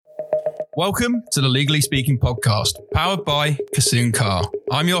Welcome to the Legally Speaking podcast, powered by Kassoon Car.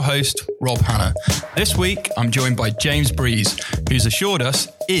 I'm your host, Rob Hanna. This week, I'm joined by James Breese, who's assured us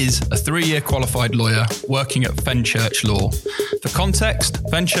is a 3-year qualified lawyer working at Fenchurch Law. For context,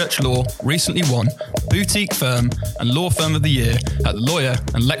 Fenchurch Law recently won Boutique Firm and Law Firm of the Year at the Lawyer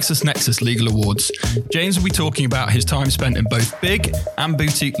and LexisNexis Legal Awards. James will be talking about his time spent in both big and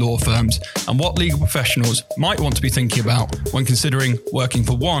boutique law firms and what legal professionals might want to be thinking about when considering working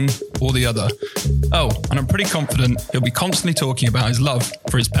for one or the other. Oh, and I'm pretty confident he'll be constantly talking about his love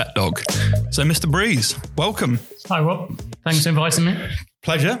for his pet dog. So, Mr. Breese, welcome. Hi, Rob. Thanks for inviting me.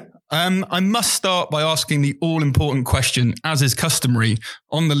 Pleasure. I must start by asking the all-important question, as is customary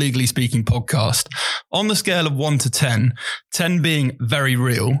on the Legally Speaking podcast. On the scale of 1 to 10, 10 being very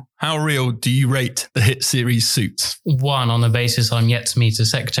real, how real do you rate the hit series Suits? 1 on the basis I'm yet to meet a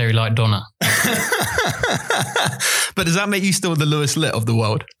secretary like Donna. But does that make you still the Lewis Litt of the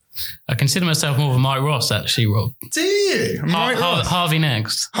world? I consider myself more of a Mike Ross, actually, Rob. Do you? Harvey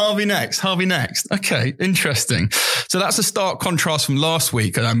next. Harvey next. Okay, interesting. So that's a stark contrast from last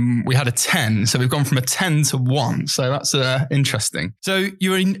week. We had a 10, so we've gone from a 10 to 1. So that's interesting. So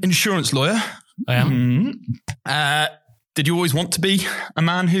you're an insurance lawyer. I am. Did you always want to be a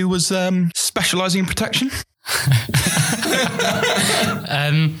man who was specialising in protection?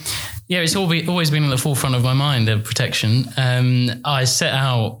 Yeah, it's always been at the forefront of my mind, the protection. I set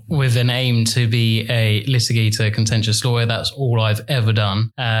out with an aim to be a litigator, contentious lawyer. That's all I've ever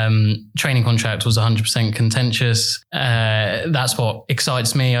done. Training contract was 100% contentious. That's what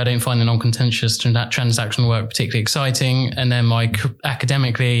excites me. I don't find the non-contentious transactional work particularly exciting. And then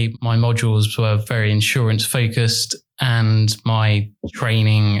academically, my modules were very insurance focused, and my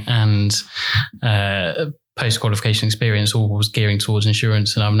training and post-qualification experience all was gearing towards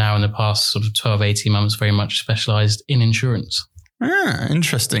insurance, and I'm now in the past sort of 12, 18 months very much specialised in insurance.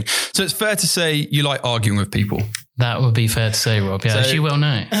 Interesting. So it's fair to say you like arguing with people? That would be fair to say, Rob. Yeah, as you well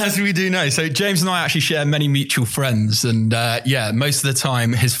know. As we do know. So James and I actually share many mutual friends, and most of the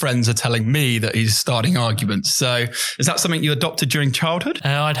time his friends are telling me that he's starting arguments. So is that something you adopted during childhood?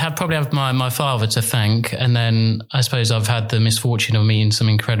 I'd probably have my father to thank, and then I suppose I've had the misfortune of meeting some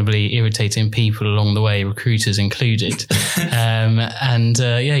incredibly irritating people along the way, recruiters included. You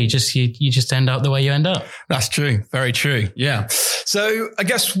just end up the way you end up. That's true. Very true. Yeah. So I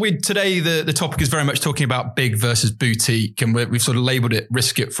guess today the topic is very much talking about big versus boutique, and we've sort of labelled it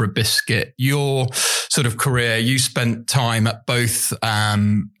risk it for a biscuit. Your sort of career, you spent time at both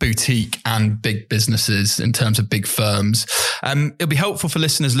boutique and big businesses in terms of big firms. It'll be helpful for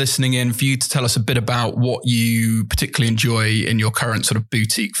listeners listening in for you to tell us a bit about what you particularly enjoy in your current sort of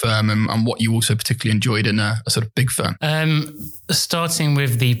boutique firm and what you also particularly enjoyed in a sort of big firm. Starting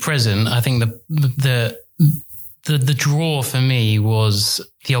with the present, I think the draw for me was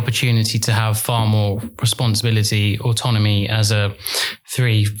the opportunity to have far more responsibility, autonomy as a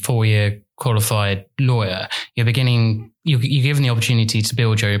 3-4 year qualified lawyer. You're given the opportunity to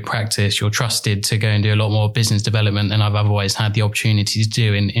build your own practice. You're trusted to go and do a lot more business development than I've otherwise had the opportunity to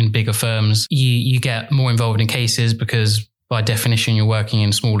do in bigger firms. You get more involved in cases because by definition, you're working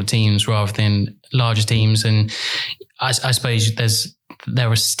in smaller teams rather than larger teams. And I suppose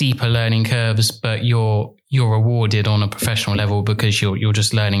there are steeper learning curves, but you're rewarded on a professional level because you're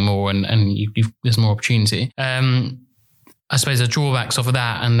just learning more and there's more opportunity. I suppose the drawbacks of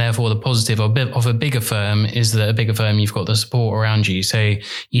that, and therefore the positive of a bigger firm, is that a bigger firm, you've got the support around you. So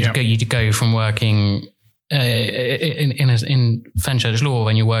you go from working in Fenchurch Law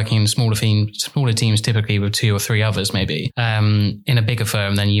when you're working in smaller teams, typically with 2 or 3 others, maybe. In a bigger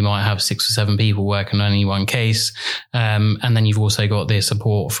firm, then you might have 6 or 7 people working on any one case. And then you've also got the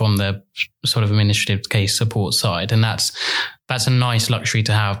support from the sort of administrative case support side. And that's a nice luxury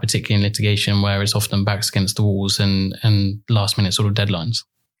to have, particularly in litigation where it's often backs against the walls and last minute sort of deadlines.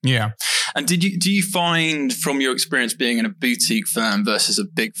 Yeah. And do you find from your experience being in a boutique firm versus a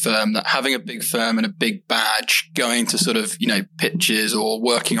big firm that having a big firm and a big badge going to sort of, pitches or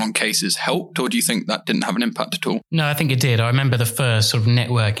working on cases helped, or do you think that didn't have an impact at all? No, I think it did. I remember the first sort of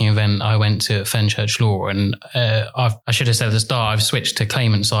networking event I went to at Fenchurch Law, and I should have said at the start, I've switched to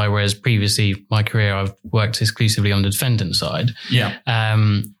claimant side, whereas previously my career, I've worked exclusively on the defendant side. Yeah.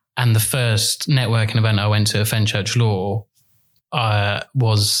 And the first networking event I went to at Fenchurch Law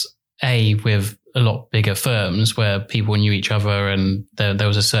was with a lot bigger firms where people knew each other and there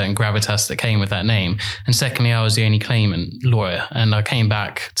was a certain gravitas that came with that name. And secondly, I was the only claimant lawyer, and I came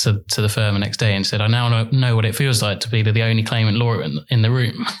back to the firm the next day and said, I now know what it feels like to be the only claimant lawyer in the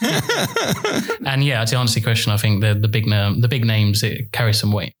room. And yeah, to answer your question, I think the big names, it carries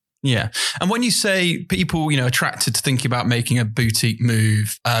some weight. Yeah. And when you say people, attracted to thinking about making a boutique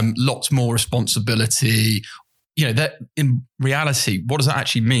move, lots more responsibility, that in reality, what does that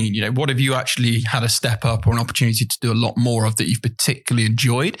actually mean? What have you actually had a step up or an opportunity to do a lot more of that you've particularly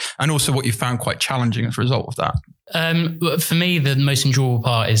enjoyed? And also what you found quite challenging as a result of that? For me, the most enjoyable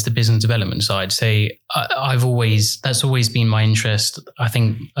part is the business development side. So that's always been my interest. I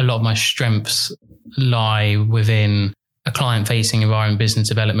think a lot of my strengths lie within a client-facing environment, business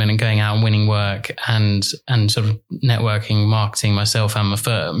development, and going out and winning work and sort of networking, marketing myself and my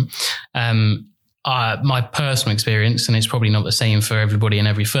firm. My personal experience, and it's probably not the same for everybody in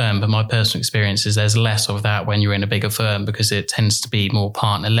every firm, but my personal experience is there's less of that when you're in a bigger firm because it tends to be more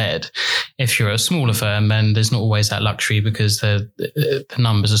partner-led. If you're a smaller firm, then there's not always that luxury because the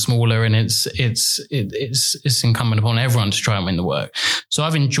numbers are smaller, and it's incumbent upon everyone to try and win the work. So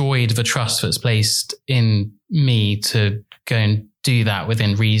I've enjoyed the trust that's placed in me to go and do that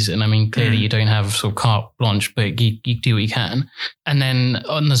within reason. I mean, clearly you don't have sort of carte blanche, but you do what you can. And then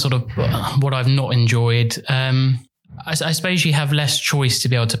on the sort of what I've not enjoyed, I suppose you have less choice to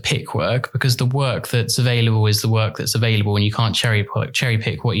be able to pick work because the work that's available is the work that's available, and you can't cherry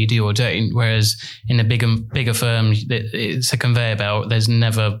pick what you do or don't. Whereas in a bigger firm, it's a conveyor belt. There's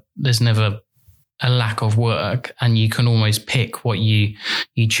never a lack of work, and you can almost pick what you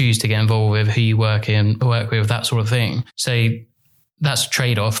choose to get involved with, who you work with, that sort of thing. So that's a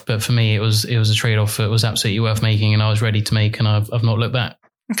trade-off, but for me, it was a trade-off that was absolutely worth making, and I was ready to make, and I've not looked back.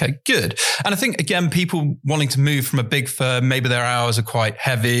 Okay, good. And I think, again, people wanting to move from a big firm, maybe their hours are quite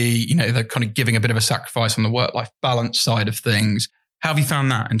heavy, they're kind of giving a bit of a sacrifice on the work-life balance side of things. How have you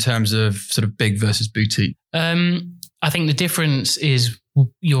found that in terms of sort of big versus boutique? I think the difference is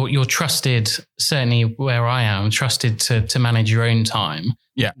you're trusted, certainly where I am, trusted to manage your own time.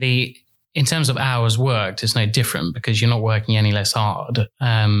 Yeah. In terms of hours worked, it's no different because you're not working any less hard.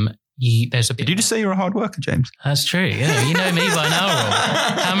 Did you just say you're a hard worker, James? That's true. Yeah, you know me by now, Rob.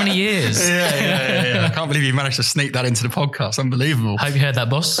 How many years? Yeah. I can't believe you managed to sneak that into the podcast. Unbelievable. Hope you heard that,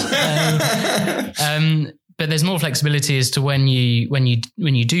 boss. But there's more flexibility as to when you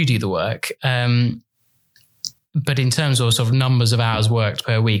do the work. But in terms of sort of numbers of hours worked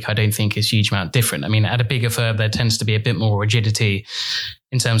per week, I don't think it's a huge amount different. I mean, at a bigger firm, there tends to be a bit more rigidity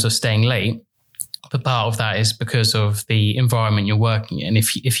in terms of staying late. But part of that is because of the environment you're working in.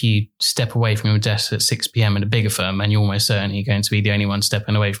 If you step away from your desk at 6 p.m. in a bigger firm, and you're almost certainly going to be the only one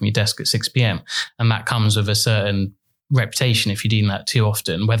stepping away from your desk at 6 p.m. And that comes with a certain reputation if you're doing that too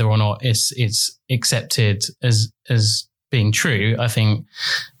often, whether or not it's accepted as being true. I think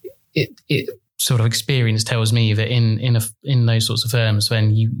it sort of experience tells me that in those sorts of firms,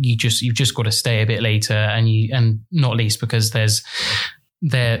 when you've just got to stay a bit later, and not least because there's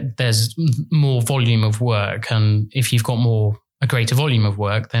more volume of work, and if you've got a greater volume of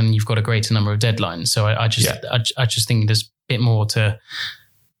work, then you've got a greater number of deadlines. So I just think there's a bit more to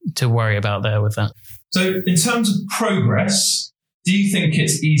worry about there with that. So in terms of progress, do you think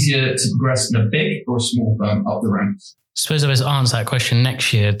it's easier to progress in a big or a small firm up the ranks? I suppose I was answer that question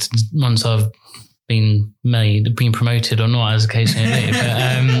next year once I've been promoted or not, as the case may be.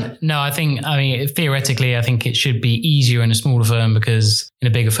 But no, theoretically, I think it should be easier in a smaller firm because in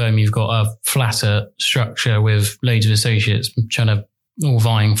a bigger firm, you've got a flatter structure with loads of associates all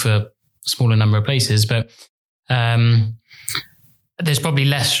vying for a smaller number of places. But there's probably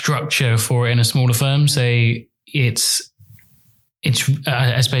less structure for it in a smaller firm. So I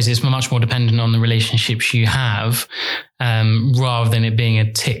suppose it's much more dependent on the relationships you have, rather than it being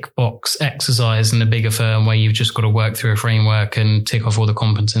a tick box exercise in a bigger firm where you've just got to work through a framework and tick off all the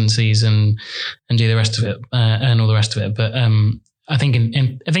competencies and do the rest of it, and all the rest of it. But I think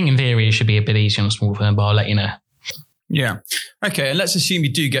in theory it should be a bit easier on a small firm, but I'll let you know. Yeah. Okay. And let's assume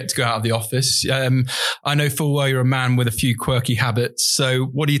you do get to go out of the office. I know full well you're a man with a few quirky habits. So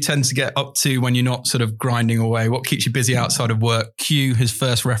what do you tend to get up to when you're not sort of grinding away? What keeps you busy outside of work? Cue his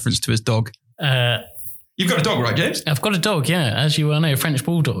first reference to his dog. You've got a dog, right, James? I've got a dog, yeah. As you well know, a French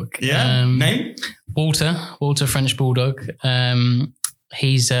Bulldog. Yeah. Name? Walter, French Bulldog.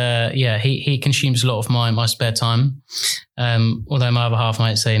 He's he consumes a lot of my spare time. Although my other half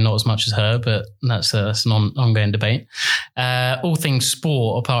might say not as much as her, but that's an ongoing debate. All things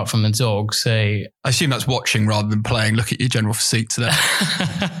sport apart from the dog. So I assume that's watching rather than playing. Look at your general physique today.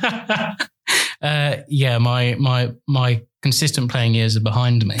 My consistent playing years are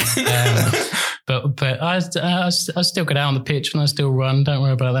behind me. But I still go down the pitch and I still run. Don't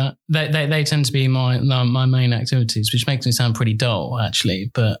worry about that. They tend to be my main activities, which makes me sound pretty dull,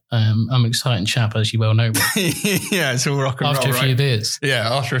 actually. But I'm an exciting chap, as you well know. Yeah, it's all rock and roll. After a few beers. Yeah,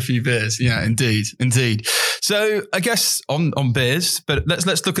 after a few beers. Yeah, indeed. So I guess on beers, but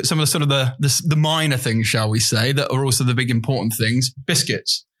let's look at some of the sort of the minor things, shall we say, that are also the big important things.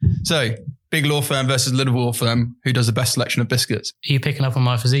 Biscuits. So big law firm versus little law firm. Who does the best selection of biscuits? Are you picking up on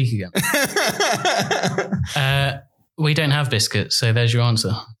my physique again? We don't have biscuits, so there's your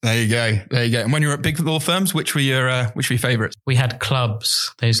answer. There you go. And when you were at big law firms, which were your favourites? We had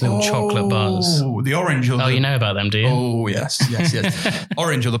clubs, those little chocolate bars. Oh, the orange. You know about them, do you? Oh, yes.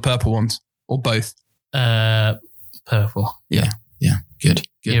 Orange or the purple ones, or both? Purple. Yeah. Good.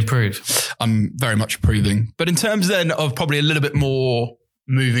 You approve? I'm very much approving. But in terms then of probably a little bit more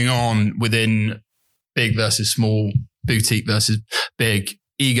moving on within big versus small, boutique versus big,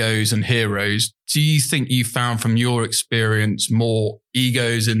 egos and heroes, do you think you found from your experience more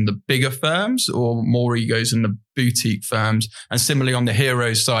egos in the bigger firms or more egos in the boutique firms? And similarly on the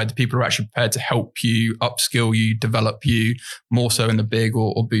heroes side, the people who are actually prepared to help you, upskill you, develop you, more so in the big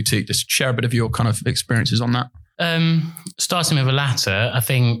or boutique? Just share a bit of your kind of experiences on that. Starting with the latter, I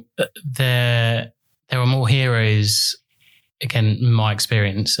think there are more heroes, again, in my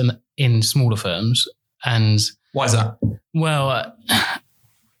experience, and in smaller firms. And why is that? Well,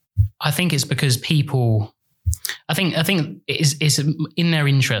 I think it's because people, I think it's in their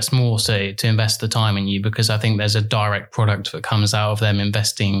interest more so to invest the time in you, because I think there's a direct product that comes out of them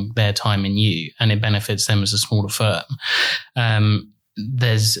investing their time in you, and it benefits them as a smaller firm.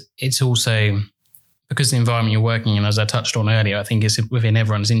 It's also because the environment you're working in, as I touched on earlier, I think it's within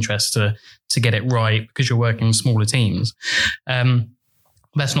everyone's interest to get it right because you're working in smaller teams.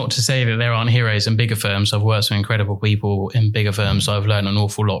 That's not to say that there aren't heroes in bigger firms. I've worked with incredible people in bigger firms I've learned an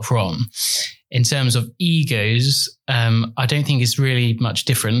awful lot from. In terms of egos, I don't think it's really much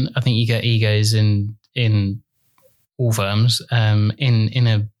different. I think you get egos in all firms. In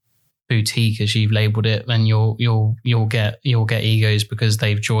a boutique, as you've labelled it, then you'll get egos because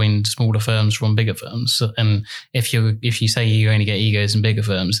they've joined smaller firms from bigger firms. And if you say you only get egos in bigger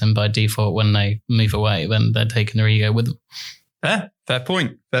firms, then by default, when they move away, then they're taking their ego with them. Fair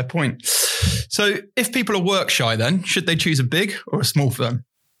point. So if people are work shy, then should they choose a big or a small firm?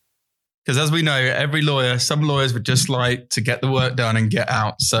 Because as we know, some lawyers would just like to get the work done and get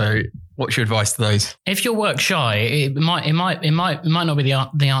out. So what's your advice to those? If you're work shy, it might not be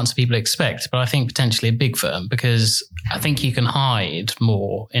the answer people expect, but I think potentially a big firm, because I think you can hide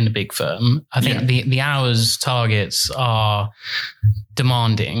more in a big firm. I think the hours targets are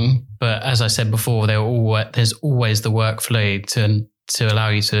demanding, but as I said before, there's always the workflow to allow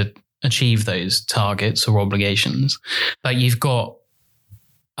you to achieve those targets or obligations. But you've got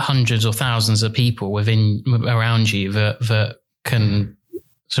hundreds or thousands of people around you that can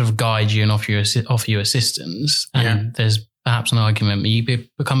sort of guide you and offer you assistance. And there's perhaps an argument that you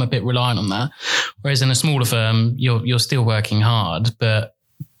become a bit reliant on that. Whereas in a smaller firm, you're still working hard, but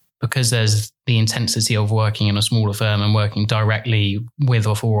because there's the intensity of working in a smaller firm and working directly with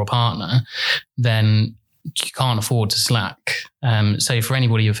or for a partner, then you can't afford to slack. So for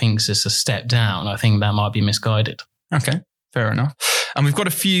anybody who thinks it's a step down, I think that might be misguided. Okay, fair enough. And we've got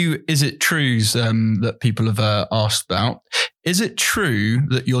a few is it trues that people have asked about. Is it true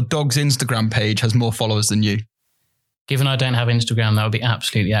that your dog's Instagram page has more followers than you? Given I don't have Instagram, that would be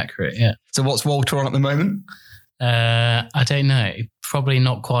absolutely accurate, yeah. So what's Walter on at the moment? I don't know. Probably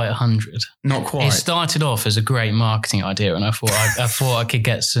not quite 100. Not quite. It started off as a great marketing idea, and I thought I could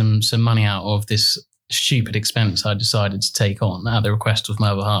get some money out of this stupid expense I decided to take on at the request of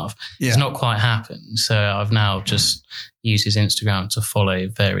my other half. Yeah. It's not quite happened. So I've now just used his Instagram to follow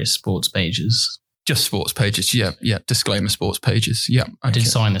various sports pages. Just sports pages. Yeah. Disclaimer sports pages. Yeah. Okay. I did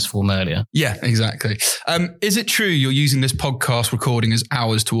sign this form earlier. Yeah, exactly. Is it true you're using this podcast recording as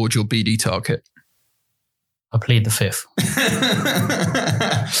hours towards your BD target? I plead the fifth.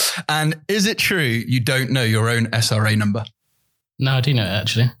 And is it true you don't know your own SRA number? No, I do know it,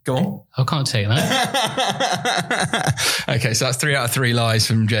 actually. Go on. I can't tell you that. Okay, so that's 3 out of 3 lies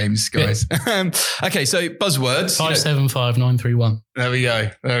from James, guys. Yeah. Okay, so buzzwords. 575931. There we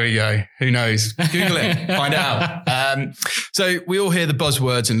go. Who knows? Google it. Find out. So we all hear the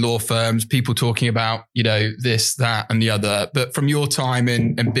buzzwords in law firms, people talking about, this, that, and the other. But from your time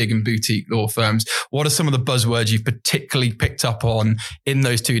in big and boutique law firms, what are some of the buzzwords you've particularly picked up on in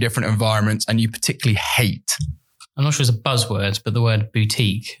those two different environments and you particularly hate? I'm not sure it's a buzzword, but the word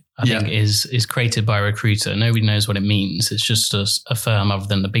boutique, I think, is created by a recruiter. Nobody knows what it means. It's just a firm other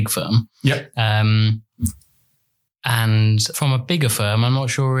than the big firm. Yeah. And from a bigger firm, I'm not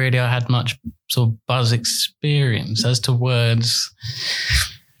sure really I had much sort of buzz experience as to words.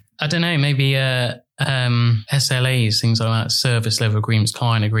 I don't know, maybe SLAs, things like that, service level agreements,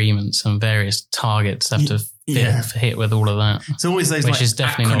 client agreements, and various targets have to hit with all of that. It's always those which like is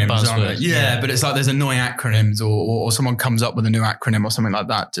definitely not buzzword. Yeah, but it's like there's annoying acronyms or someone comes up with a new acronym or something like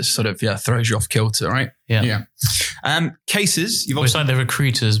that, just sort of throws you off kilter, right? Yeah. Cases. It's like the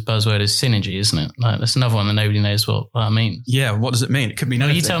recruiter's buzzword is synergy, isn't it? Like that's another one that nobody knows what that means. Yeah, what does it mean? It could mean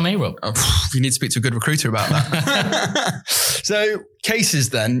anything. You tell me, Rob. You need to speak to a good recruiter about that. So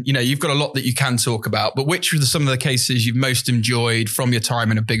cases then, you've got a lot that you can talk about, but which are some of the cases you've most enjoyed from your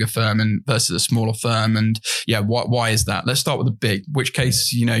time in a bigger firm and versus a smaller firm? And why is that? Let's start with the big. Which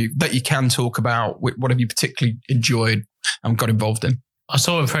case, that you can talk about? What have you particularly enjoyed and got involved in? I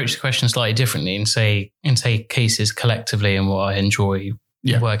sort of approach the question slightly differently and say cases collectively and what I enjoy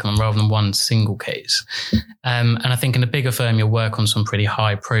working on rather than one single case. And I think in a bigger firm, you'll work on some pretty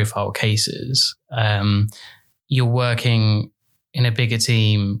high profile cases. You're working in a bigger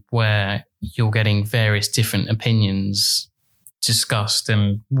team where you're getting various different opinions discussed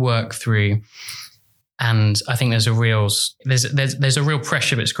and worked through. And I think there's a real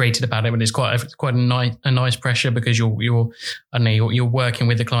pressure that's created about it, but it's quite a nice pressure because you're working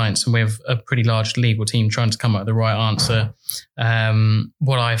with the clients and with a pretty large legal team trying to come up with the right answer.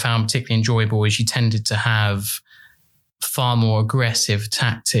 What I found particularly enjoyable is you tended to have far more aggressive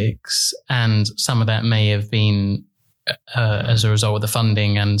tactics, and some of that may have been as a result of the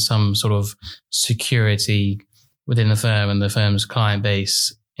funding and some sort of security within the firm and the firm's client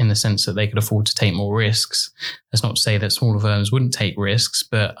base, in the sense that they could afford to take more risks. That's not to say that smaller firms wouldn't take risks,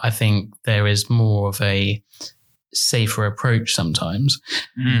 but I think there is more of a safer approach sometimes.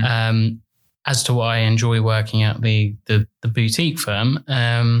 As to why I enjoy working at the boutique firm,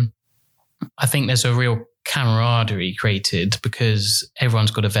 I think there's a real camaraderie created because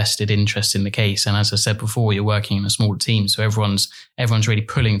everyone's got a vested interest in the case. And as I said before, you're working in a smaller team, so everyone's really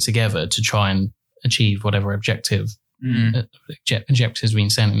pulling together to try and achieve whatever objectives being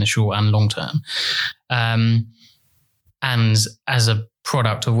set in the short and long term. And as a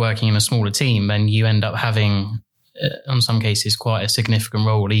product of working in a smaller team, then you end up having, in some cases, quite a significant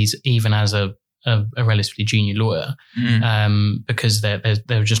role, even as a relatively junior lawyer, because there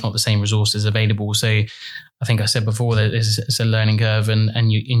are just not the same resources available. So I think I said before that it's a learning curve,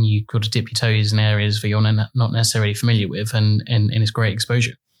 and you've got to dip your toes in areas that you're not necessarily familiar with, and it's great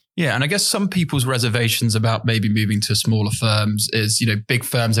exposure. Yeah, and I guess some people's reservations about maybe moving to smaller firms is, big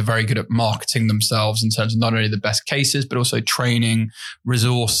firms are very good at marketing themselves in terms of not only the best cases, but also training,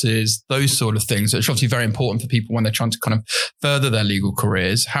 resources, those sort of things, which are obviously very important for people when they're trying to kind of further their legal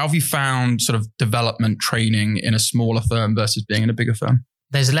careers. How have you found sort of development training in a smaller firm versus being in a bigger firm?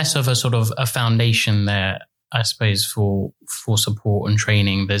 There's less of a sort of a foundation there, I suppose, for support and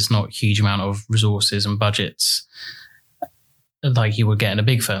training. There's not a huge amount of resources and budgets like you would get in a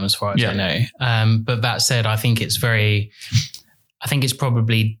big firm, as far as I know. But that said, I think it's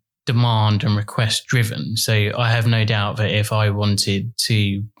probably demand and request driven. So I have no doubt that if I wanted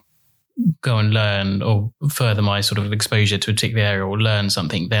to go and learn or further my sort of exposure to a particular area or learn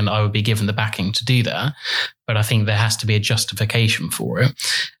something, then I would be given the backing to do that. But I think there has to be a justification for it.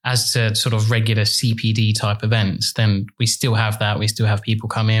 As to sort of regular CPD type events, then we still have that. We still have people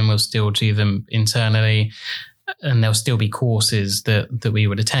come in. We'll still do them internally. And there'll still be courses that we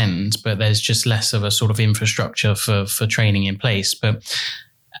would attend, but there's just less of a sort of infrastructure for training in place. But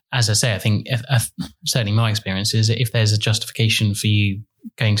as I say, I think certainly my experience is that if there's a justification for you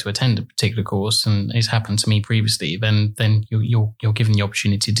going to attend a particular course, and it's happened to me previously, then you're given the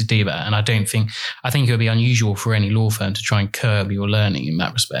opportunity to do that. And I think it would be unusual for any law firm to try and curb your learning in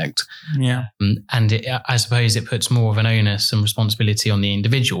that respect. Yeah. And I suppose it puts more of an onus and responsibility on the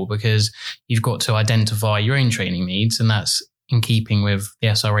individual, because you've got to identify your own training needs, and that's in keeping with the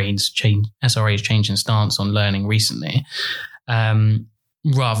SRA's change in stance on learning recently,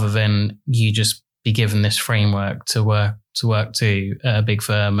 rather than you just be given this framework to work to a big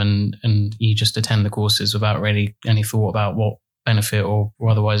firm, and you just attend the courses without really any thought about what benefit or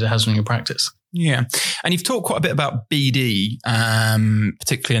otherwise it has on your practice. Yeah. And you've talked quite a bit about BD,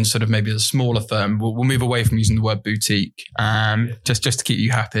 particularly in sort of maybe a smaller firm. We'll move away from using the word boutique, just to keep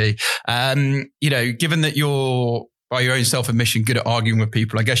you happy. Given that you're by your own self-admission, good at arguing with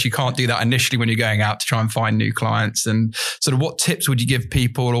people. I guess you can't do that initially when you're going out to try and find new clients. And sort of what tips would you give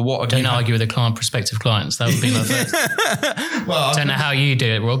people, or what? Don't argue with the prospective clients. That would be my first. Well, I don't know how you do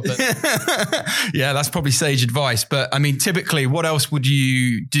it, Rob. But. Yeah, that's probably sage advice. But I mean, typically, what else would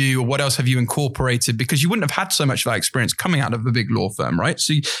you do, or what else have you incorporated? Because you wouldn't have had so much of that experience coming out of a big law firm, right?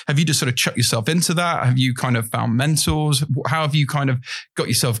 So have you just sort of chucked yourself into that? Have you kind of found mentors? How have you kind of got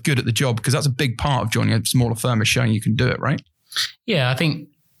yourself good at the job? Because that's a big part of joining a smaller firm, is showing you can do it, right? Yeah, I think,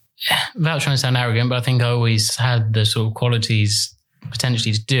 without trying to sound arrogant, but I think I always had the sort of qualities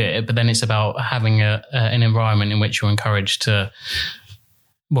potentially to do it. But then it's about having an environment in which you're encouraged to,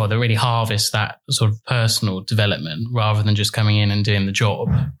 that really harvest that sort of personal development rather than just coming in and doing the job.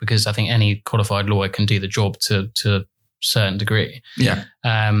 Because I think any qualified lawyer can do the job to a certain degree. Yeah.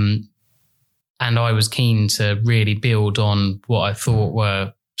 And I was keen to really build on what I thought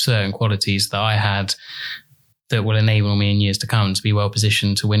were certain qualities that I had that will enable me in years to come to be well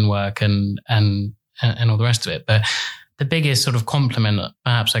positioned to win work and all the rest of it. But the biggest sort of compliment that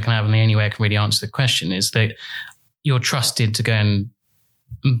perhaps I can have, and the only way I can really answer the question, is that you're trusted to go and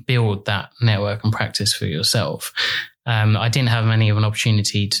build that network and practice for yourself. I didn't have many of an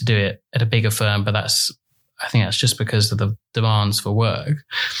opportunity to do it at a bigger firm, but I think that's just because of the demands for work.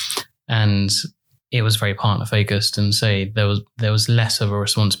 And it was very partner focused, and so there was less of a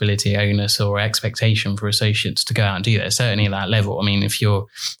responsibility, onus, or expectation for associates to go out and do that. Certainly at that level. I mean, if you're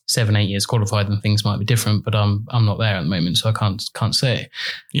 7-8 years qualified, then things might be different. But I'm not there at the moment, so I can't say.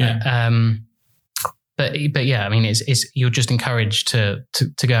 Yeah. But yeah, I mean, it's you're just encouraged to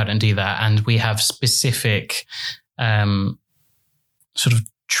go out and do that, and we have specific sort of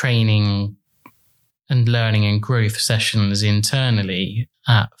training and learning and growth sessions internally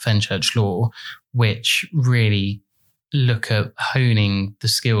at Fenchurch Law, which really look at honing the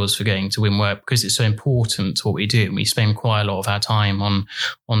skills for going to win work, because it's so important to what we do. And we spend quite a lot of our time on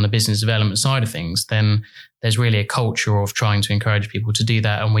the business development side of things. Then there's really a culture of trying to encourage people to do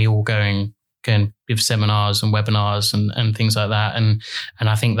that. And we all go and give seminars and webinars and things like that. And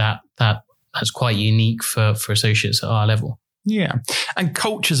I think that's quite unique for associates at our level. Yeah. And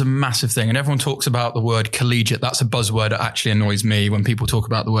culture is a massive thing. And everyone talks about the word collegiate. That's a buzzword that actually annoys me when people talk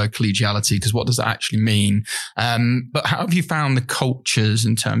about the word collegiality, because what does that actually mean? But how have you found the cultures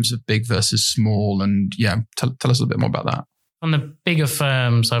in terms of big versus small? And yeah, tell us a little bit more about that. On the bigger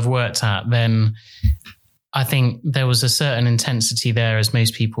firms I've worked at, then I think there was a certain intensity there, as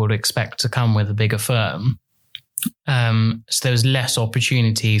most people would expect to come with a bigger firm. So there was less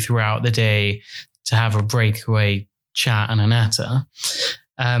opportunity throughout the day to have a breakaway chat and a natter.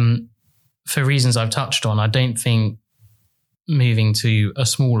 For reasons I've touched on, I don't think moving to a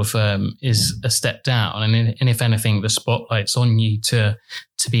smaller firm is a step down. And if anything, the spotlight's on you to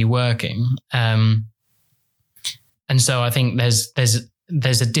be working. And so I think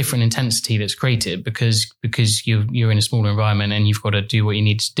there's a different intensity that's created because you're in a smaller environment and you've got to do what you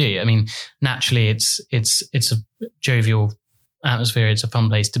need to do. I mean, naturally it's a jovial atmosphere. It's a fun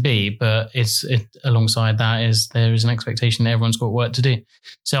place to be, but alongside that there is an expectation that everyone's got work to do.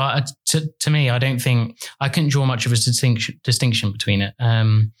 So to me, I don't think I couldn't draw much of a distinction between it.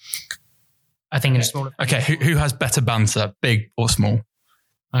 I think in a smaller. Okay, who has better banter, big or small?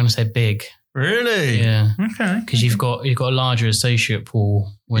 I'm going to say big. Really? Yeah. Okay. Because you've got a larger associate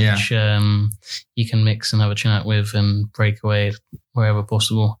pool, which you can mix and have a chat with and break away wherever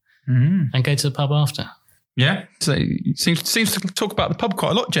possible, and go to the pub after. Yeah. So you seems to talk about the pub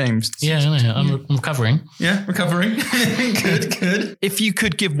quite a lot, James. Yeah, I'm recovering. Yeah, recovering. Good. If you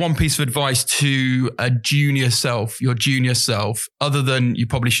could give one piece of advice to your junior self, other than you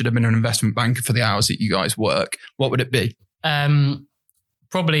probably should have been an investment banker for the hours that you guys work, what would it be?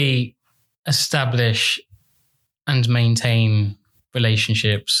 Probably establish and maintain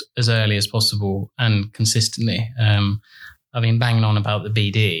relationships as early as possible and consistently. I've been banging on about the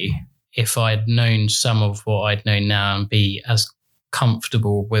BD. If I'd known some of what I'd known now and be as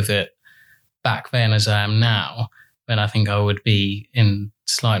comfortable with it back then as I am now, then I think I would be in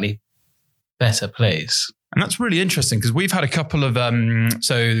slightly better place. And that's really interesting, because we've had a couple of,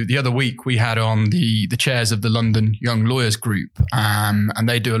 so the other week we had on the chairs of the London Young Lawyers Group, and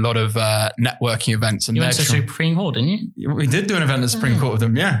they do a lot of networking events. And you went to Supreme Court, didn't you? We did do an event at the Supreme Court with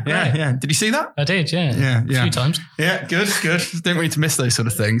them. Yeah. Did you see that? I did, yeah. A few times. Yeah, good. Didn't want you to miss those sort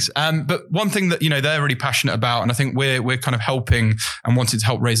of things. But one thing that, they're really passionate about, and I think we're kind of helping and wanting to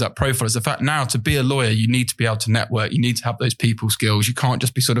help raise that profile, is the fact now to be a lawyer, you need to be able to network. You need to have those people skills. You can't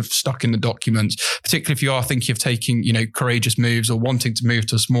just be sort of stuck in the documents, particularly if you are are thinking of taking, courageous moves or wanting to move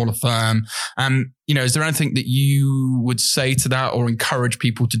to a smaller firm, is there anything that you would say to that or encourage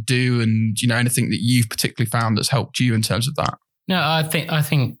people to do? And, anything that you've particularly found that's helped you in terms of that? No, I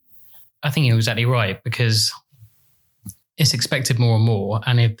think you're exactly right, because it's expected more and more.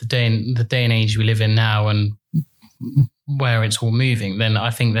 And if the day and age we live in now and where it's all moving, then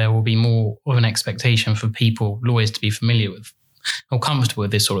I think there will be more of an expectation for lawyers to be familiar with or comfortable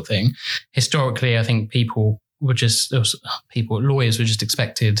with this sort of thing. Historically, I think lawyers were just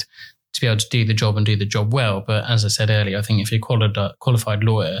expected to be able to do the job and do the job well. But as I said earlier, I think if you're a qualified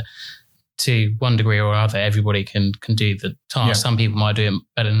lawyer, to one degree or other, everybody can do the task. Yeah. Some people might do it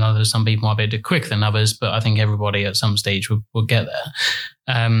better than others. Some people might be able to do it quicker than others. But I think everybody at some stage will get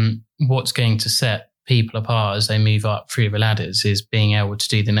there. What's going to set people apart as they move up through the ladders is being able to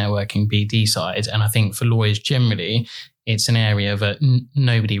do the networking BD side. And I think for lawyers generally, it's an area that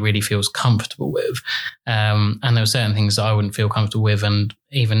nobody really feels comfortable with. And there are certain things that I wouldn't feel comfortable with. And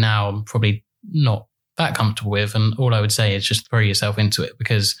even now, I'm probably not that comfortable with. And all I would say is just throw yourself into it,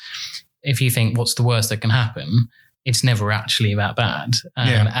 because if you think what's the worst that can happen, it's never actually that bad.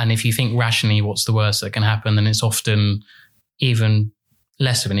 And if you think rationally what's the worst that can happen, then it's often even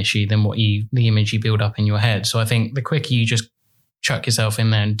less of an issue than the image you build up in your head. So I think the quicker you just chuck yourself in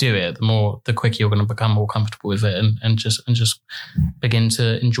there and do it, the quicker you're going to become more comfortable with it and just begin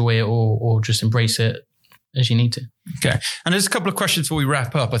to enjoy it or just embrace it as you need to. Okay. And there's a couple of questions before we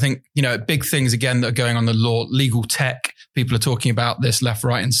wrap up. I think, big things again that are going on the legal tech. People are talking about this left,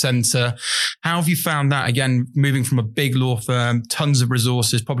 right and center. How have you found that, again, moving from a big law firm, tons of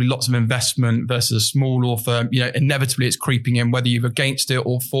resources, probably lots of investment versus a small law firm, inevitably it's creeping in, whether you're against it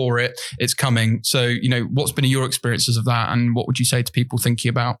or for it, it's coming. So, what's been your experiences of that? And what would you say to people thinking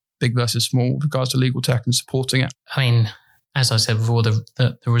about big versus small with regards to legal tech and supporting it? I mean, as I said before,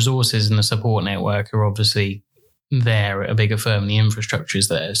 the resources and the support network are obviously there at a bigger firm. The infrastructure is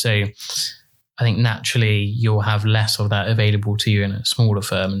there. So I think naturally you'll have less of that available to you in a smaller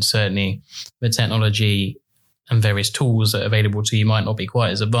firm. And certainly the technology and various tools that are available to you might not be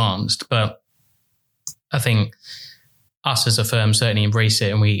quite as advanced. But I think us as a firm certainly embrace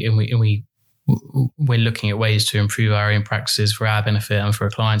it, and we're looking at ways to improve our own practices for our benefit and for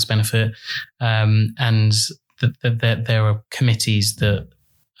our clients' benefit. And there are committees that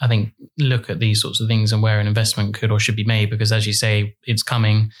I think look at these sorts of things and where an investment could or should be made, because as you say, it's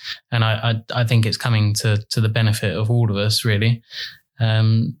coming, and I think it's coming to the benefit of all of us, really.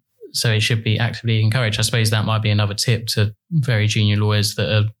 So it should be actively encouraged. I suppose that might be another tip to very junior lawyers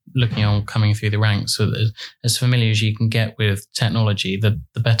that are looking on coming through the ranks. So that as familiar as you can get with technology, the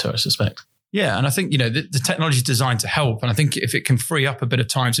better, I suspect. Yeah. And I think, the technology is designed to help. And I think if it can free up a bit of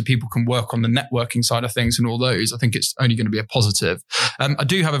time so people can work on the networking side of things and all those, I think it's only going to be a positive. I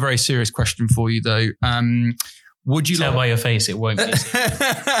do have a very serious question for you though. Would you tell by your face it won't be?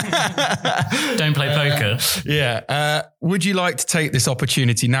 Don't play poker. Yeah. Would you like to take this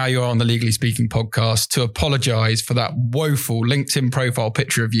opportunity, now you're on the Legally Speaking podcast, to apologize for that woeful LinkedIn profile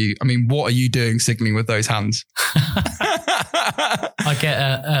picture of you? I mean, what are you doing signaling with those hands? I get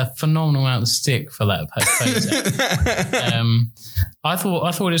a phenomenal amount of stick for that photo. I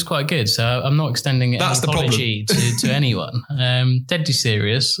thought it was quite good, so I'm not extending any apology to anyone. Deadly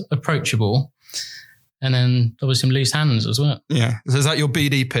serious, approachable. And then there was some loose hands as well. Yeah. So is that your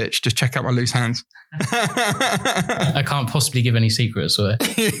BD pitch? Just check out my loose hands. I can't possibly give any secrets away.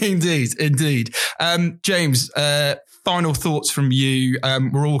 Indeed. James, final thoughts from you.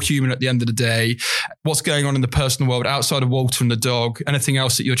 We're all human at the end of the day. What's going on in the personal world outside of Walter and the dog? Anything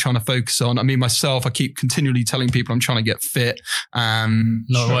else that you're trying to focus on? I mean, myself, I keep continually telling people I'm trying to get fit.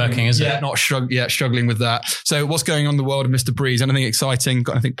 Not working, is it? Yeah, struggling with that. So what's going on in the world of Mr. Breese? Anything exciting?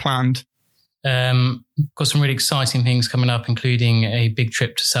 Got anything planned? Got some really exciting things coming up, including a big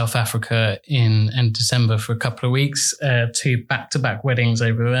trip to South Africa in December for a couple of weeks, 2 back-to-back weddings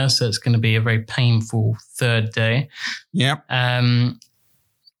over there. So it's going to be a very painful third day. Yeah.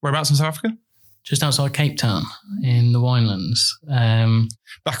 Whereabouts in South Africa? Just outside Cape Town in the Winelands.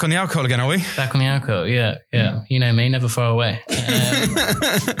 Back on the alcohol again, are we? Back on the alcohol, yeah. You know me, never far away.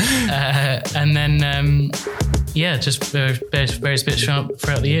 And then... just various bits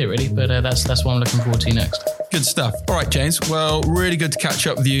throughout the year, really. But that's what I'm looking forward to next. Good stuff. All right, James. Well, really good to catch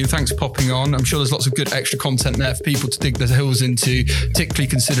up with you. Thanks for popping on. I'm sure there's lots of good extra content there for people to dig their heels into, particularly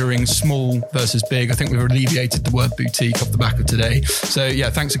considering small versus big. I think we've alleviated the word boutique off the back of today. So, yeah,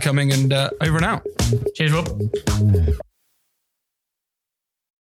 thanks for coming, and over and out. Cheers, Rob.